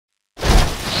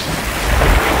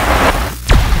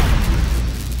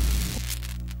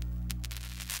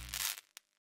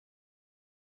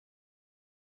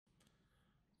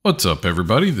What's up,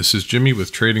 everybody? This is Jimmy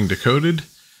with Trading Decoded,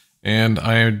 and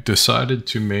I decided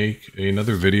to make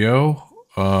another video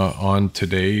on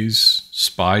today's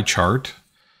SPY chart,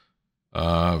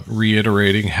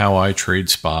 reiterating how I trade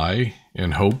SPY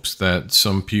in hopes that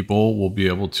some people will be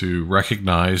able to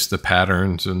recognize the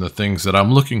patterns and the things that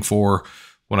I'm looking for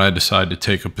when I decide to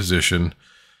take a position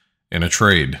in a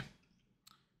trade.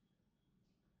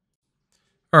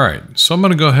 All right, so I'm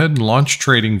going to go ahead and launch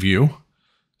TradingView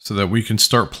so that we can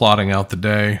start plotting out the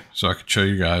day so I can show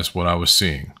you guys what I was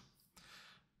seeing.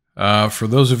 For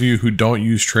those of you who don't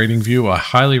use TradingView, I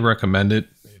highly recommend it.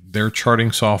 Their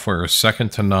charting software is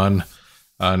second to none.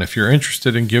 And if you're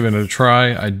interested in giving it a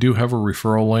try, I do have a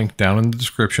referral link down in the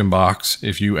description box.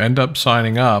 If you end up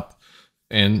signing up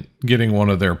and getting one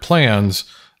of their plans,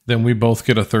 then we both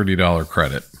get a $30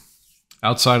 credit.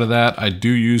 Outside of that, I do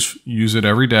use it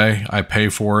every day. I pay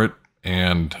for it,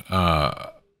 and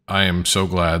I am so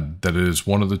glad that it is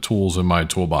one of the tools in my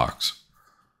toolbox.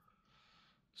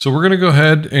 So we're going to go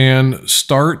ahead and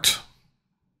start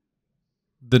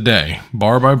the day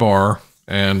bar by bar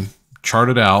and chart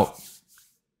it out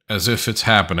as if it's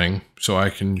happening so I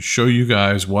can show you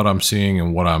guys what I'm seeing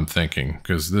and what I'm thinking.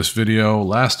 Because this video,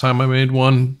 last time I made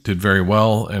one, did very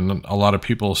well, and a lot of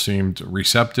people seemed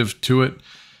receptive to it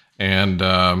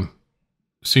and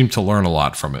seemed to learn a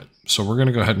lot from it. So we're going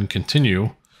to go ahead and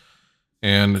continue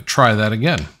and try that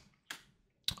again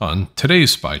on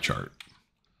today's SPY chart.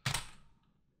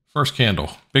 First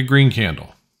candle, big green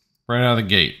candle, right out of the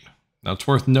gate. Now it's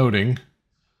worth noting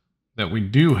that we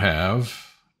do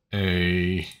have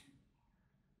that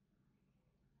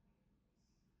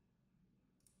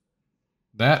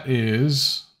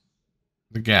is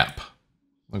the gap,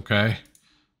 okay?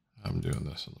 I'm doing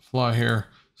this on the fly here.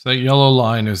 So that yellow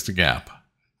line is the gap.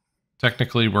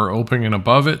 Technically, we're opening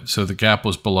above it, so the gap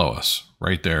was below us,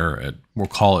 right there at, we'll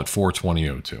call it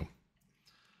 420.02.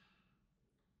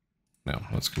 Now,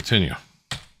 let's continue.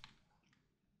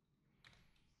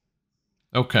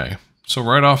 Okay, so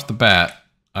right off the bat,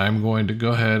 I'm going to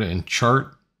go ahead and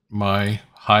chart my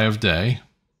high of day,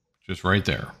 just right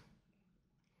there.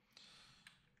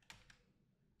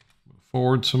 Move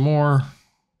forward some more.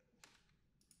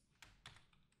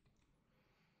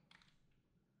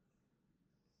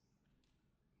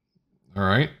 All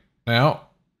right, now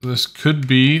this could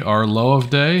be our low of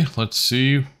day. Let's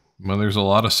see. Well, there's a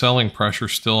lot of selling pressure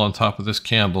still on top of this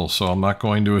candle, so I'm not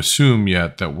going to assume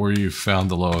yet that we've found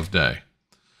the low of day.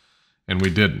 And we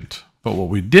didn't. But what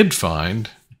we did find,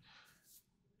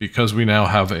 because we now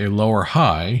have a lower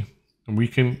high, we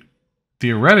can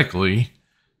theoretically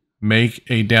make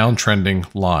a downtrending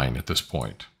line at this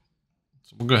point.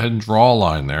 So we'll go ahead and draw a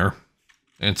line there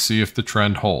and see if the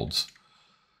trend holds.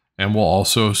 And we'll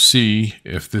also see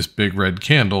if this big red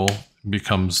candle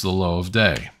becomes the low of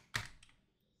day.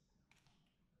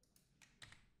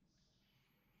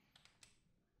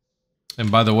 And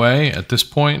by the way, at this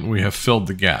point, we have filled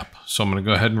the gap. So I'm going to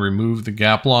go ahead and remove the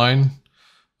gap line.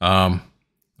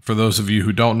 For those of you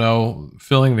who don't know,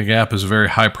 filling the gap is a very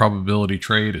high probability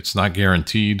trade. It's not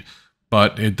guaranteed,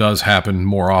 but it does happen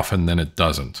more often than it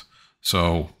doesn't.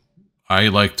 So I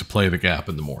like to play the gap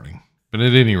in the morning. But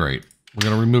at any rate, we're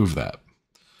going to remove that.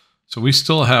 So we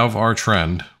still have our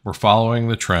trend. We're following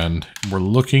the trend. We're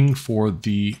looking for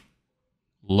the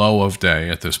low of day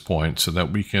at this point so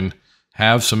that we can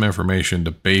have some information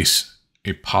to base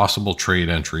a possible trade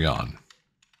entry on.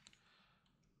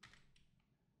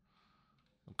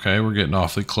 Okay, we're getting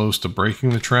awfully close to breaking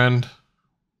the trend,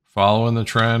 following the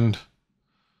trend.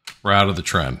 We're out of the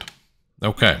trend.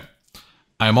 Okay,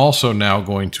 I'm also now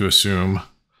going to assume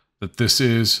that this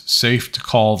is safe to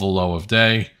call the low of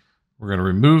day. We're going to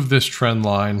remove this trend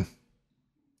line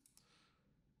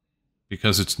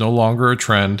because it's no longer a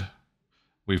trend.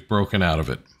 We've broken out of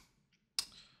it.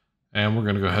 And we're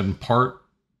going to go ahead and part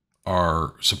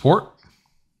our support.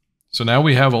 So now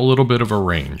we have a little bit of a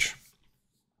range.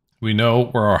 We know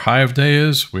where our high of day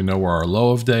is. We know where our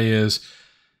low of day is.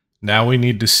 Now we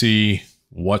need to see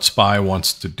what SPY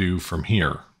wants to do from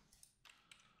here.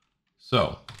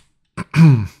 So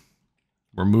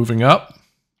we're moving up.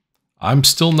 I'm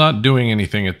still not doing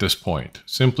anything at this point,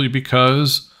 simply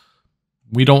because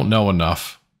we don't know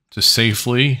enough to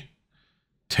safely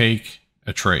take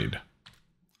a trade.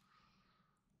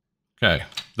 Okay,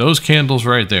 those candles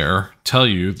right there tell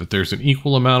you that there's an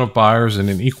equal amount of buyers and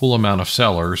an equal amount of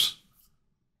sellers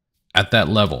at that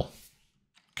level.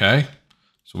 Okay,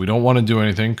 so we don't want to do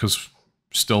anything because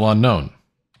still unknown.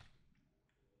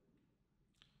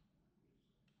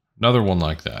 Another one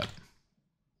like that.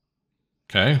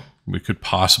 Okay, we could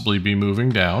possibly be moving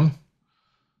down.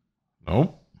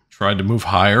 Nope. Tried to move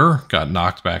higher, got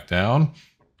knocked back down.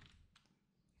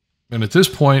 And at this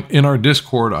point in our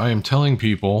Discord, I am telling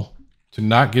people to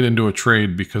not get into a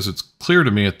trade because it's clear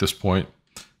to me at this point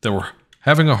that we're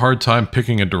having a hard time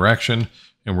picking a direction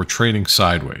and we're trading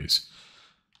sideways.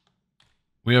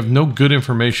 We have no good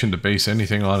information to base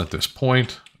anything on at this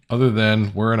point, other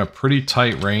than we're in a pretty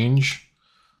tight range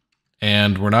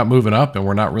and we're not moving up and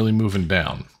we're not really moving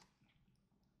down.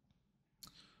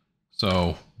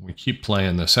 So we keep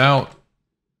playing this out.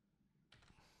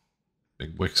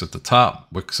 Big wicks at the top,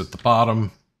 wicks at the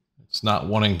bottom. It's not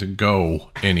wanting to go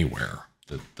anywhere.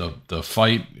 The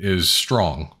fight is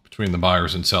strong between the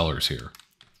buyers and sellers here.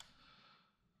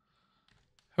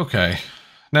 Okay,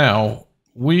 now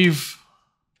we've,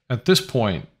 at this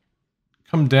point,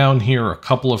 come down here a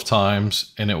couple of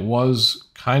times, and it was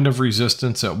kind of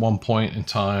resistance at one point in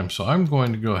time. So I'm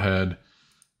going to go ahead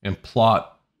and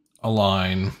plot a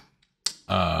line.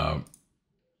 Where are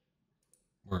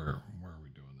we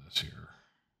doing this here?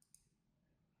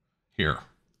 Here.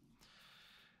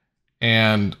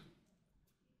 And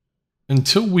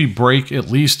until we break at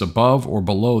least above or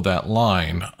below that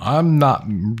line, I'm not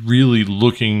really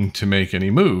looking to make any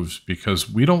moves because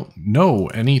we don't know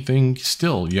anything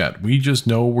still yet. We just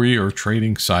know we are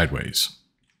trading sideways.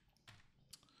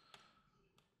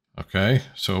 Okay,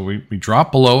 so we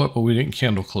dropped below it, but we didn't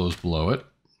candle close below it.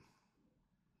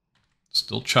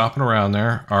 Still chopping around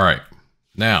there. All right,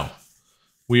 now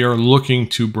we are looking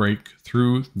to break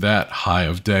through that high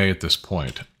of day at this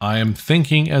point. I am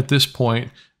thinking at this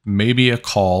point, maybe a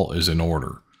call is in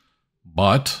order,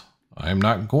 but I'm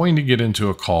not going to get into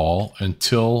a call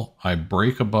until I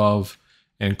break above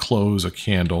and close a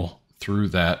candle through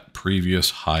that previous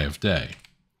high of day.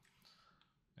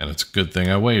 And it's a good thing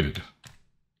I waited.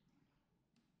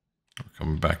 We're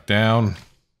coming back down.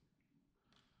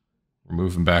 We're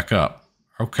moving back up.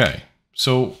 Okay,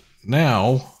 so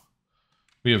now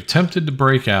we have attempted to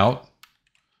break out.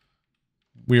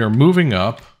 We are moving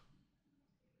up.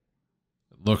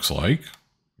 It looks like,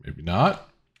 maybe not.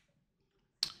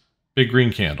 Big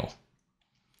green candle.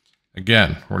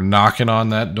 Again, we're knocking on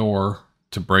that door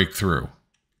to break through.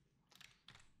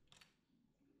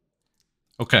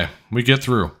 Okay, we get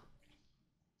through.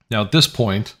 Now at this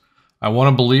point, I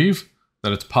want to believe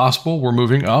that it's possible we're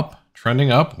moving up,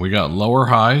 trending up. We got lower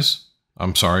highs.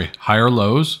 I'm sorry, higher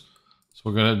lows. So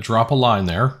we're going to drop a line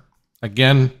there.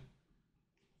 Again,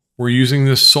 we're using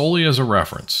this solely as a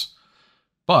reference.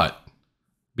 But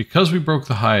because we broke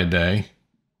the high a day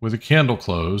with a candle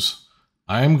close,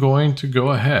 I am going to go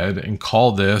ahead and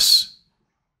call this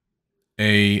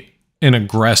an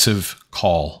aggressive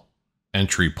call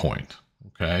entry point.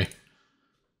 Okay.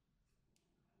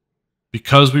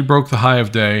 Because we broke the high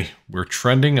of day, we're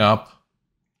trending up.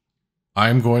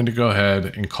 I'm going to go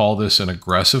ahead and call this an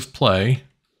aggressive play,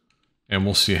 and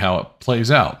we'll see how it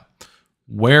plays out.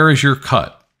 Where is your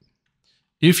cut?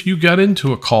 If you got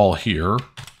into a call here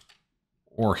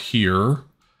or here,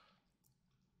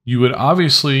 you would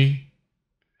obviously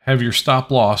have your stop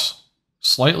loss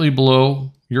slightly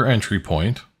below your entry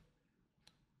point,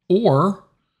 or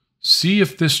see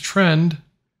if this trend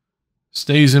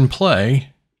stays in play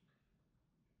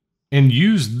and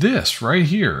use this right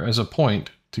here as a point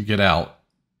to get out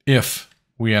if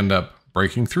we end up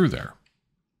breaking through there.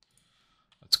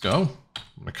 Let's go.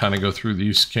 I'm going to kind of go through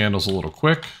these candles a little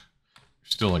quick.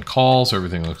 Still in calls.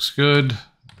 Everything looks good.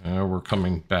 We're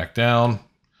coming back down.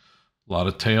 A lot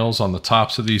of tails on the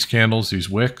tops of these candles, these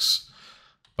wicks.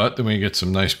 But then we get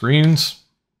some nice greens.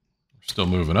 We're still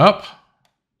moving up.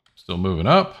 Still moving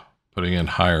up. Putting in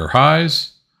higher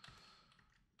highs.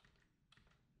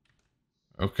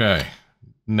 Okay.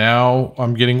 Now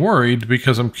I'm getting worried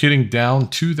because I'm getting down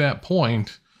to that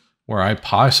point where I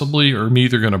possibly am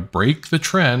either going to break the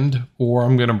trend or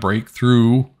I'm going to break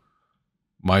through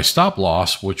my stop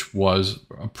loss, which was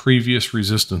a previous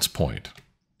resistance point.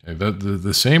 Okay,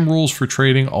 the same rules for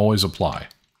trading always apply.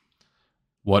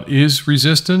 What is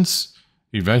resistance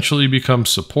eventually becomes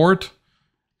support,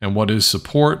 and what is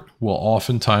support will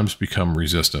oftentimes become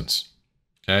resistance.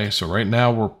 Okay, so right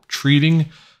now we're treating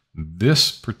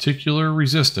this particular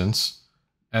resistance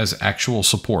as actual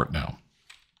support now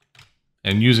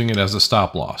and using it as a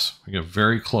stop loss. We get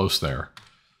very close there.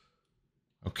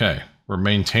 Okay, we're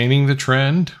maintaining the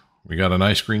trend. We got a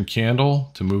nice green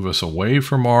candle to move us away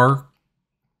from our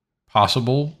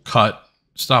possible cut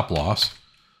stop loss.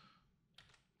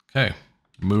 Okay,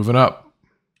 moving up,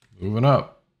 moving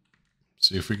up.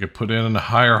 See if we could put in a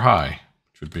higher high,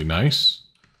 which would be nice.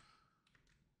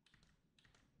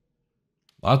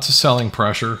 Lots of selling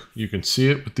pressure. You can see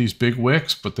it with these big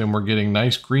wicks, but then we're getting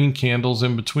nice green candles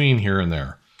in between here and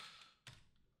there.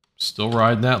 Still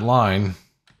riding that line.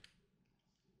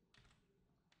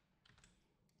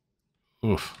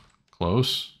 Oof,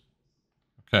 close.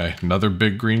 Okay, another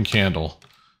big green candle.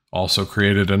 Also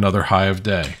created another high of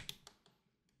day.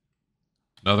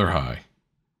 Another high.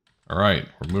 All right,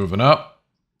 we're moving up.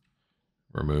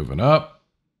 We're moving up.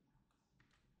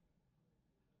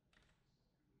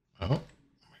 Oh,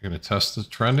 we're going to test the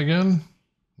trend again.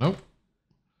 Nope.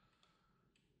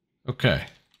 Okay.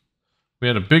 We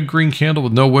had a big green candle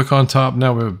with no wick on top.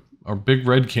 Now we have our big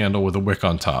red candle with a wick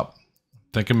on top.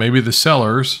 Thinking maybe the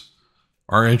sellers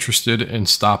are interested in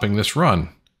stopping this run.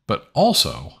 But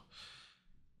also,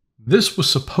 this was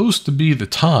supposed to be the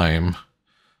time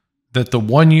that the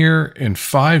 1 year and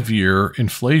 5 year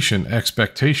inflation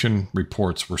expectation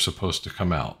reports were supposed to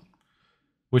come out,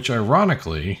 which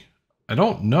ironically, I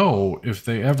don't know if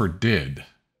they ever did,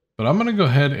 but I'm going to go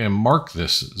ahead and mark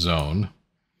this zone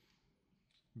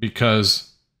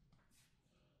because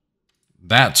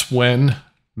that's when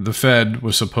the Fed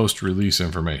was supposed to release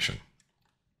information.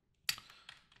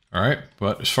 All right,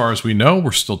 but as far as we know,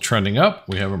 we're still trending up.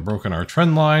 We haven't broken our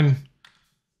trend line.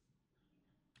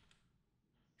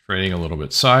 Trading a little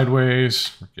bit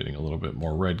sideways. We're getting a little bit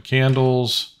more red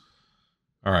candles.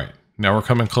 All right, now we're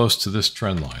coming close to this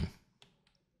trend line.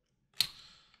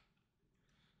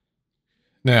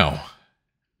 Now,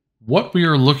 what we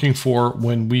are looking for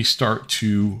when we start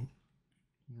to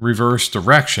reverse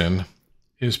direction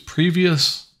is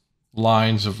previous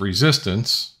lines of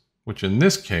resistance, which in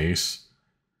this case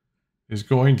is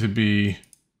going to be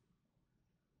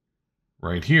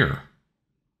right here.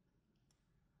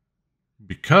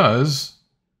 Because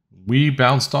we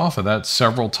bounced off of that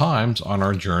several times on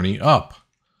our journey up.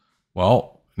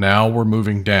 Well, now we're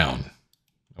moving down.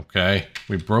 Okay,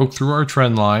 we broke through our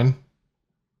trend line,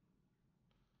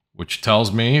 which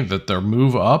tells me that their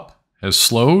move up has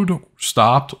slowed,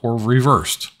 stopped, or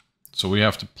reversed. So we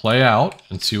have to play out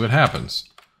and see what happens.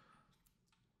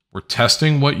 We're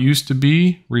testing what used to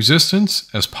be resistance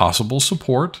as possible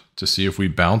support to see if we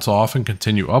bounce off and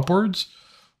continue upwards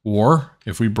or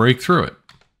if we break through it.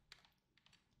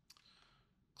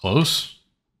 Close.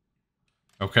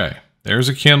 Okay, there's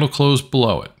a candle close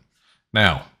below it.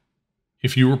 Now,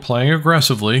 if you were playing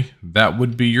aggressively, that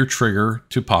would be your trigger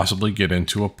to possibly get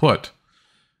into a put.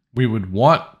 We would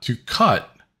want to cut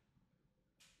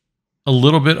a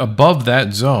little bit above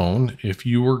that zone if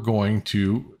you were going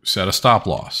to set a stop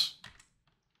loss.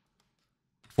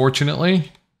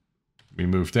 Fortunately, we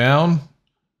move down,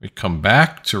 we come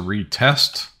back to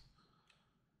retest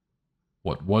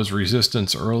what was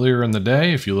resistance earlier in the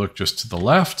day. If you look just to the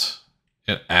left,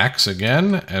 it acts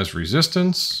again as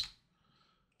resistance,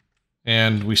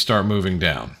 and we start moving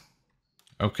down.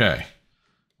 Okay,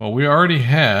 well, we already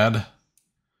had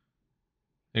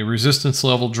a resistance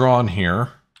level drawn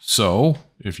here. So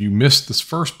if you missed this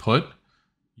first put,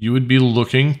 you would be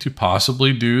looking to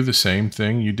possibly do the same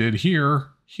thing you did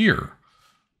here.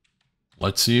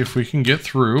 Let's see if we can get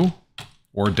through,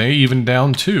 or day even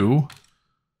down to.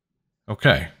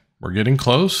 Okay, we're getting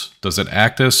close. Does it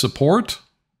act as support,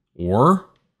 or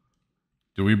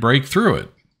do we break through it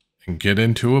and get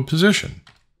into a position?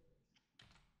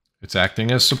 It's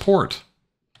acting as support.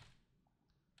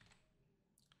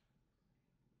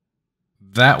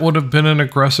 That would have been an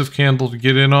aggressive candle to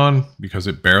get in on because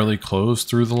it barely closed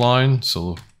through the line.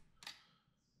 So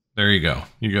there you go.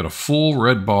 You got a full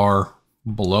red bar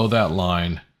below that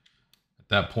line. At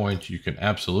that point, you can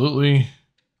absolutely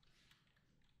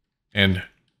and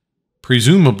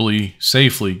presumably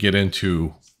safely get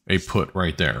into a put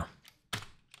right there.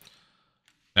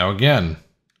 Now again,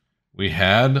 we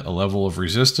had a level of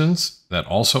resistance that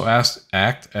also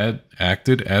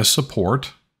acted as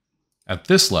support at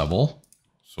this level.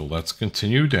 So let's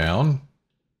continue down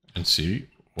and see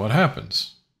what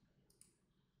happens.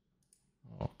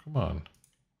 Oh, come on.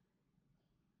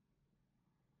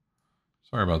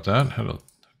 Sorry about that. Had a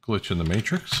glitch in the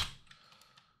matrix.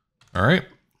 All right.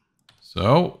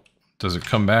 So does it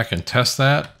come back and test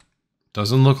that?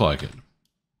 Doesn't look like it.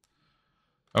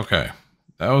 Okay.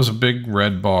 That was a big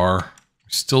red bar.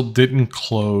 Still didn't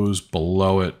close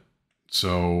below it.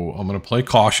 So I'm going to play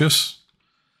cautious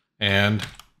and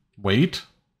wait.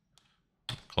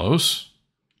 Close.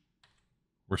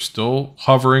 We're still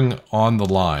hovering on the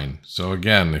line. So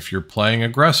again, if you're playing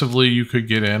aggressively, you could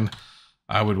get in.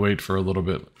 I would wait for a little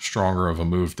bit stronger of a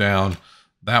move down.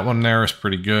 That one there is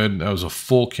pretty good. That was a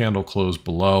full candle close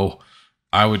below.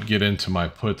 I would get into my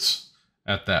puts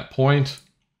at that point.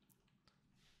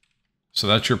 So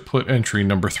that's your put entry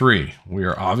number 3. We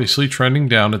are obviously trending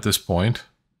down at this point,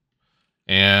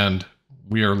 and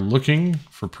we are looking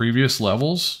for previous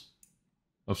levels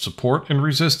of support and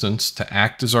resistance to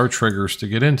act as our triggers to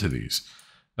get into these.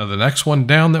 Now, the next one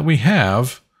down that we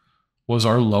have was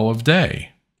our low of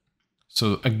day.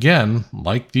 So again,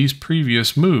 like these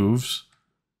previous moves,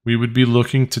 we would be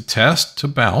looking to test to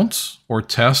bounce or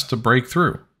test to break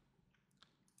through.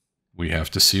 We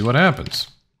have to see what happens.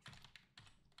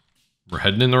 We're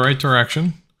heading in the right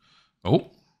direction.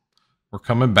 Oh, we're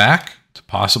coming back to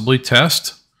possibly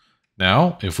test.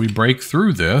 Now, if we break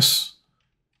through this,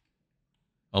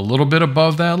 a little bit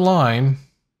above that line,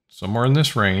 somewhere in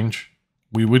this range,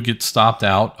 we would get stopped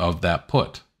out of that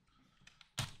put.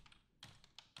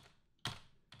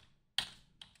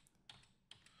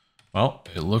 Well,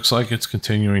 it looks like it's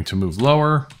continuing to move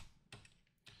lower.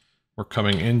 We're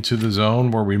coming into the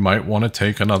zone where we might want to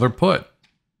take another put.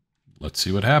 Let's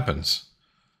see what happens.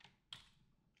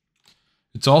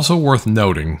 It's also worth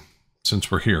noting, since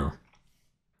we're here,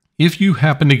 if you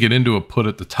happen to get into a put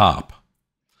at the top,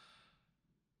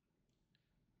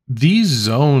 these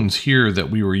zones here that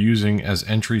we were using as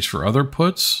entries for other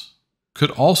puts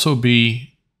could also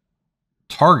be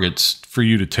targets for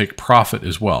you to take profit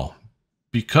as well.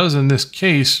 Because in this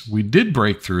case, we did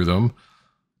break through them,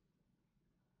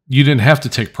 you didn't have to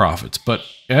take profits. But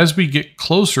as we get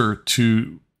closer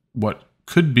to what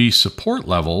could be support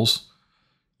levels,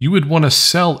 you would want to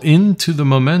sell into the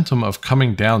momentum of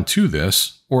coming down to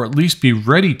this, or at least be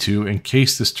ready to in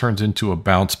case this turns into a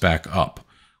bounce back up.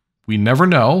 We never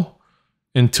know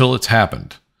until it's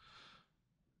happened.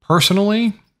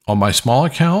 Personally, on my small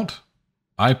account,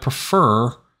 I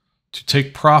prefer to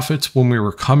take profits when we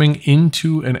were coming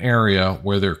into an area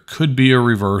where there could be a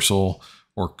reversal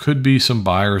or could be some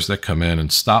buyers that come in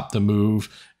and stop the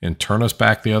move and turn us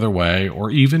back the other way, or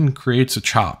even creates a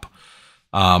chop.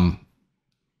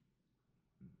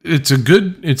 It's a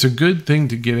good thing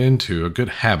to get into, a good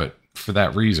habit for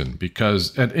that reason,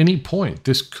 because at any point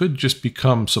this could just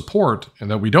become support and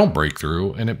that we don't break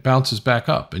through and it bounces back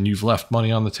up and you've left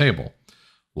money on the table.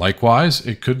 Likewise,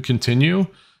 it could continue,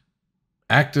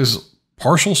 act as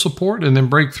partial support and then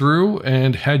break through,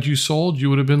 and had you sold, you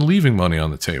would have been leaving money on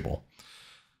the table.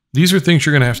 These are things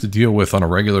you're going to have to deal with on a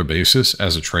regular basis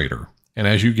as a trader. And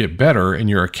as you get better and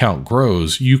your account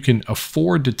grows, you can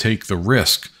afford to take the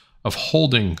risk of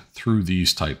holding through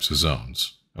these types of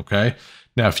zones. Okay.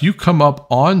 Now, if you come up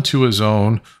onto a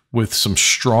zone with some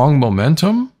strong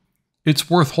momentum, it's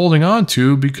worth holding on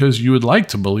to because you would like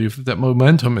to believe that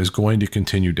momentum is going to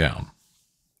continue down.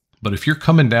 But if you're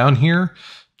coming down here,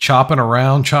 chopping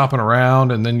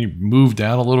around, and then you move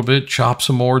down a little bit, chop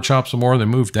some more, then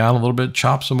move down a little bit,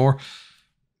 chop some more,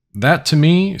 that to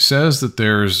me says that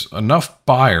there's enough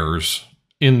buyers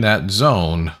in that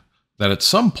zone that at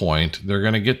some point they're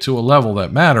going to get to a level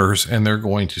that matters and they're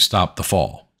going to stop the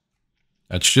fall.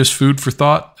 That's just food for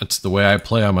thought. That's the way I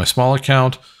play on my small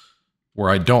account, where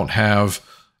I don't have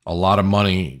a lot of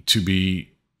money to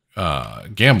be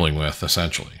gambling with,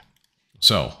 essentially.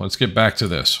 So let's get back to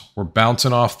this. We're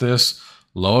bouncing off this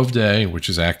low of day, which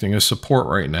is acting as support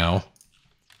right now.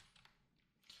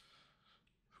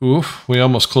 Oof, we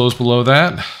almost closed below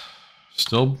that.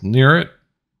 Still near it.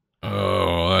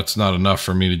 Oh, that's not enough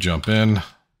for me to jump in.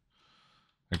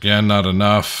 Again, not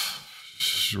enough.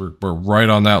 We're right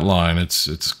on that line.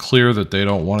 It's clear that they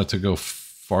don't want it to go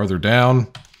farther down,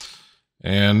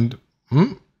 and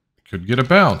could get a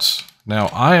bounce. Now,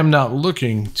 I am not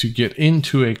looking to get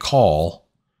into a call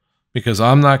because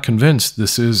I'm not convinced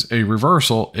this is a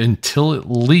reversal until at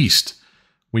least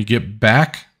we get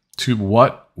back to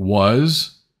what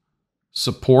was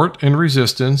support and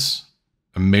resistance,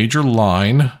 a major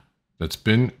line that's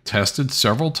been tested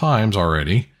several times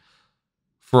already,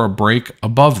 for a break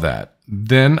above that.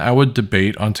 Then I would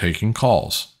debate on taking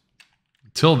calls.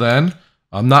 Until then,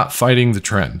 I'm not fighting the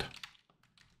trend.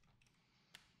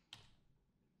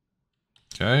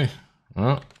 Okay,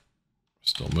 well,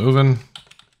 still moving.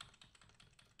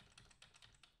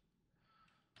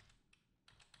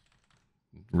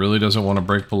 Really doesn't want to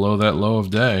break below that low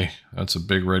of day. That's a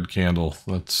big red candle.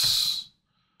 And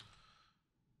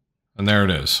there it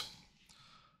is.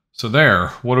 So there,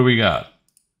 what do we got?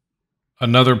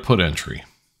 Another put entry.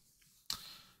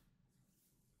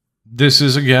 This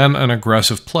is again an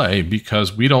aggressive play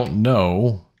because we don't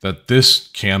know that this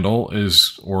candle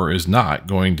is or is not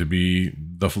going to be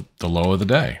the low of the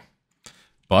day.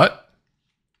 But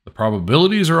the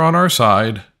probabilities are on our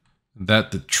side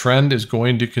that the trend is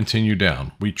going to continue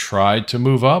down. We tried to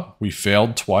move up. We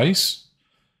failed twice.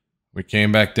 We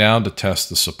came back down to test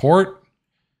the support.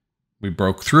 We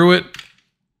broke through it.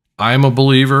 I'm a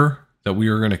believer that we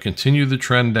are going to continue the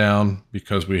trend down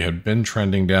because we had been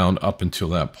trending down up until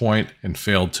that point and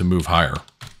failed to move higher.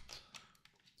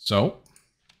 So,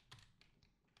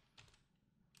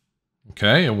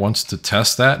 okay, it wants to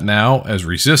test that now as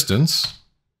resistance.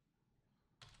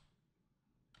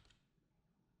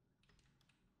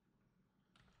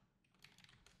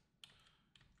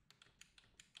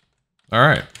 All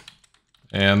right.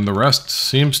 And the rest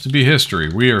seems to be history.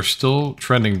 We are still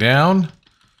trending down.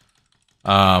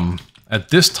 At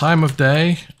this time of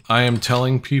day, I am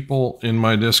telling people in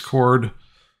my Discord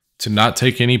to not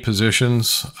take any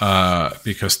positions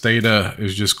because theta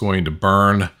is just going to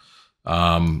burn.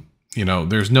 You know,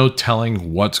 there's no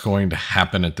telling what's going to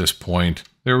happen at this point.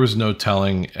 There was no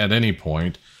telling at any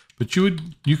point, but you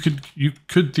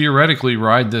could theoretically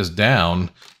ride this down.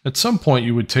 At some point,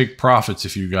 you would take profits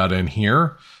if you got in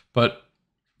here, but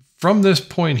from this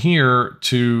point here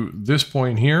to this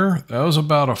point here, that was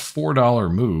about a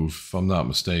 $4 move, if I'm not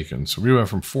mistaken. So we went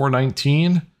from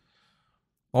 419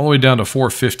 all the way down to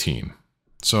 415.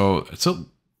 So it's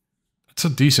a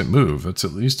decent move. It's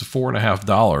at least a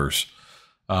 $4.50.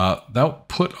 That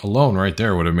put alone right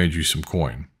there would have made you some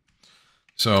coin.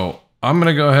 So I'm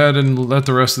going to go ahead and let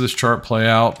the rest of this chart play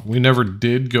out. We never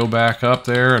did go back up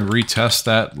there and retest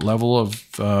that level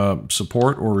of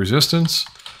support or resistance.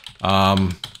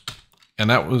 And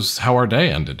that was how our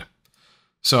day ended.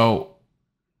 So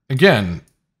again,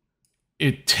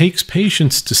 it takes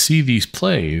patience to see these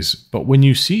plays, but when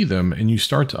you see them and you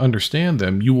start to understand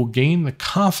them, you will gain the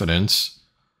confidence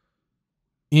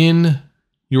in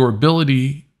your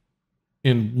ability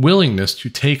and willingness to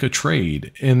take a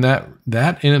trade. And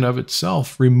that in and of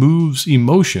itself removes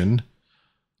emotion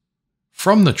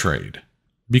from the trade,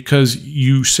 because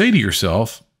you say to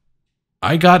yourself,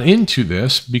 I got into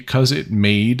this because it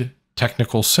made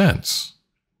technical sense.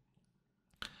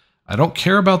 I don't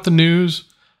care about the news.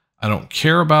 I don't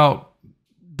care about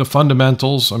the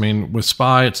fundamentals. I mean, with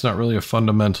SPY, it's not really a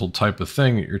fundamental type of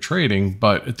thing that you're trading,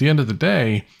 but at the end of the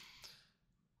day,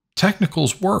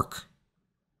 technicals work.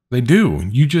 They do.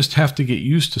 You just have to get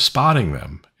used to spotting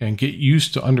them and get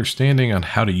used to understanding on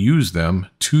how to use them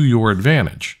to your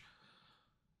advantage.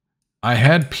 I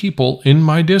had people in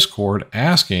my Discord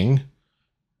asking,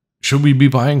 should we be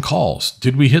buying calls?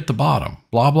 Did we hit the bottom?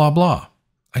 Blah, blah, blah.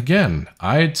 Again,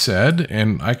 I had said,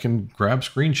 and I can grab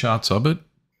screenshots of it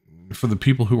for the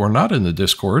people who are not in the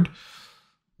Discord,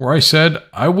 where I said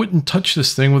I wouldn't touch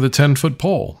this thing with a 10-foot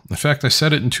pole. In fact, I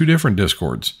said it in 2 different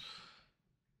Discords.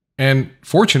 And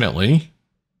fortunately,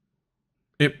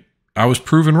 I was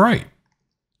proven right.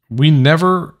 We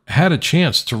never had a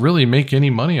chance to really make any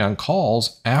money on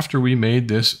calls after we made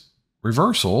this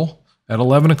reversal at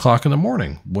 11 o'clock in the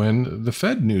morning when the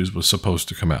Fed news was supposed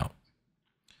to come out.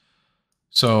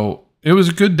 So it was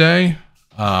a good day.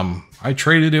 I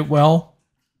traded it well.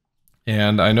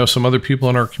 And I know some other people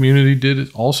in our community did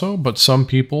it also, but some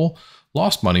people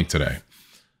lost money today.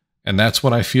 And that's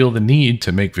when I feel the need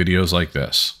to make videos like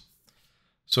this.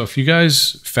 So if you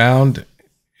guys found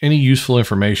any useful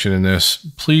information in this,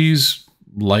 please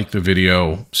like the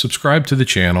video, subscribe to the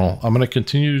channel. I'm going to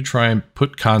continue to try and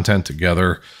put content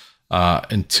together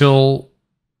until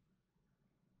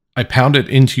I pound it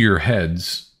into your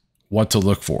heads what to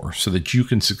look for so that you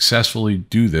can successfully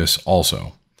do this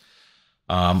also.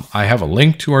 I have a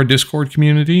link to our Discord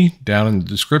community down in the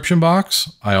description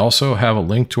box. I also have a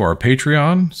link to our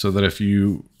Patreon so that if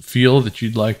you feel that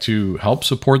you'd like to help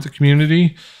support the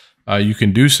community, you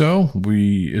can do so.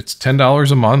 It's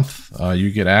 $10 a month.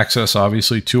 You get access,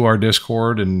 obviously, to our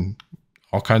Discord and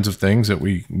all kinds of things that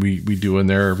we do in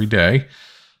there every day.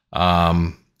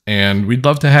 And we'd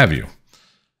love to have you.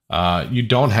 You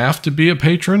don't have to be a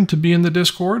patron to be in the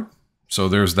Discord. So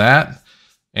there's that.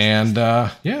 And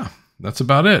yeah, that's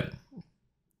about it.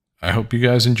 I hope you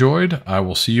guys enjoyed. I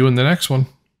will see you in the next one.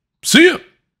 See ya!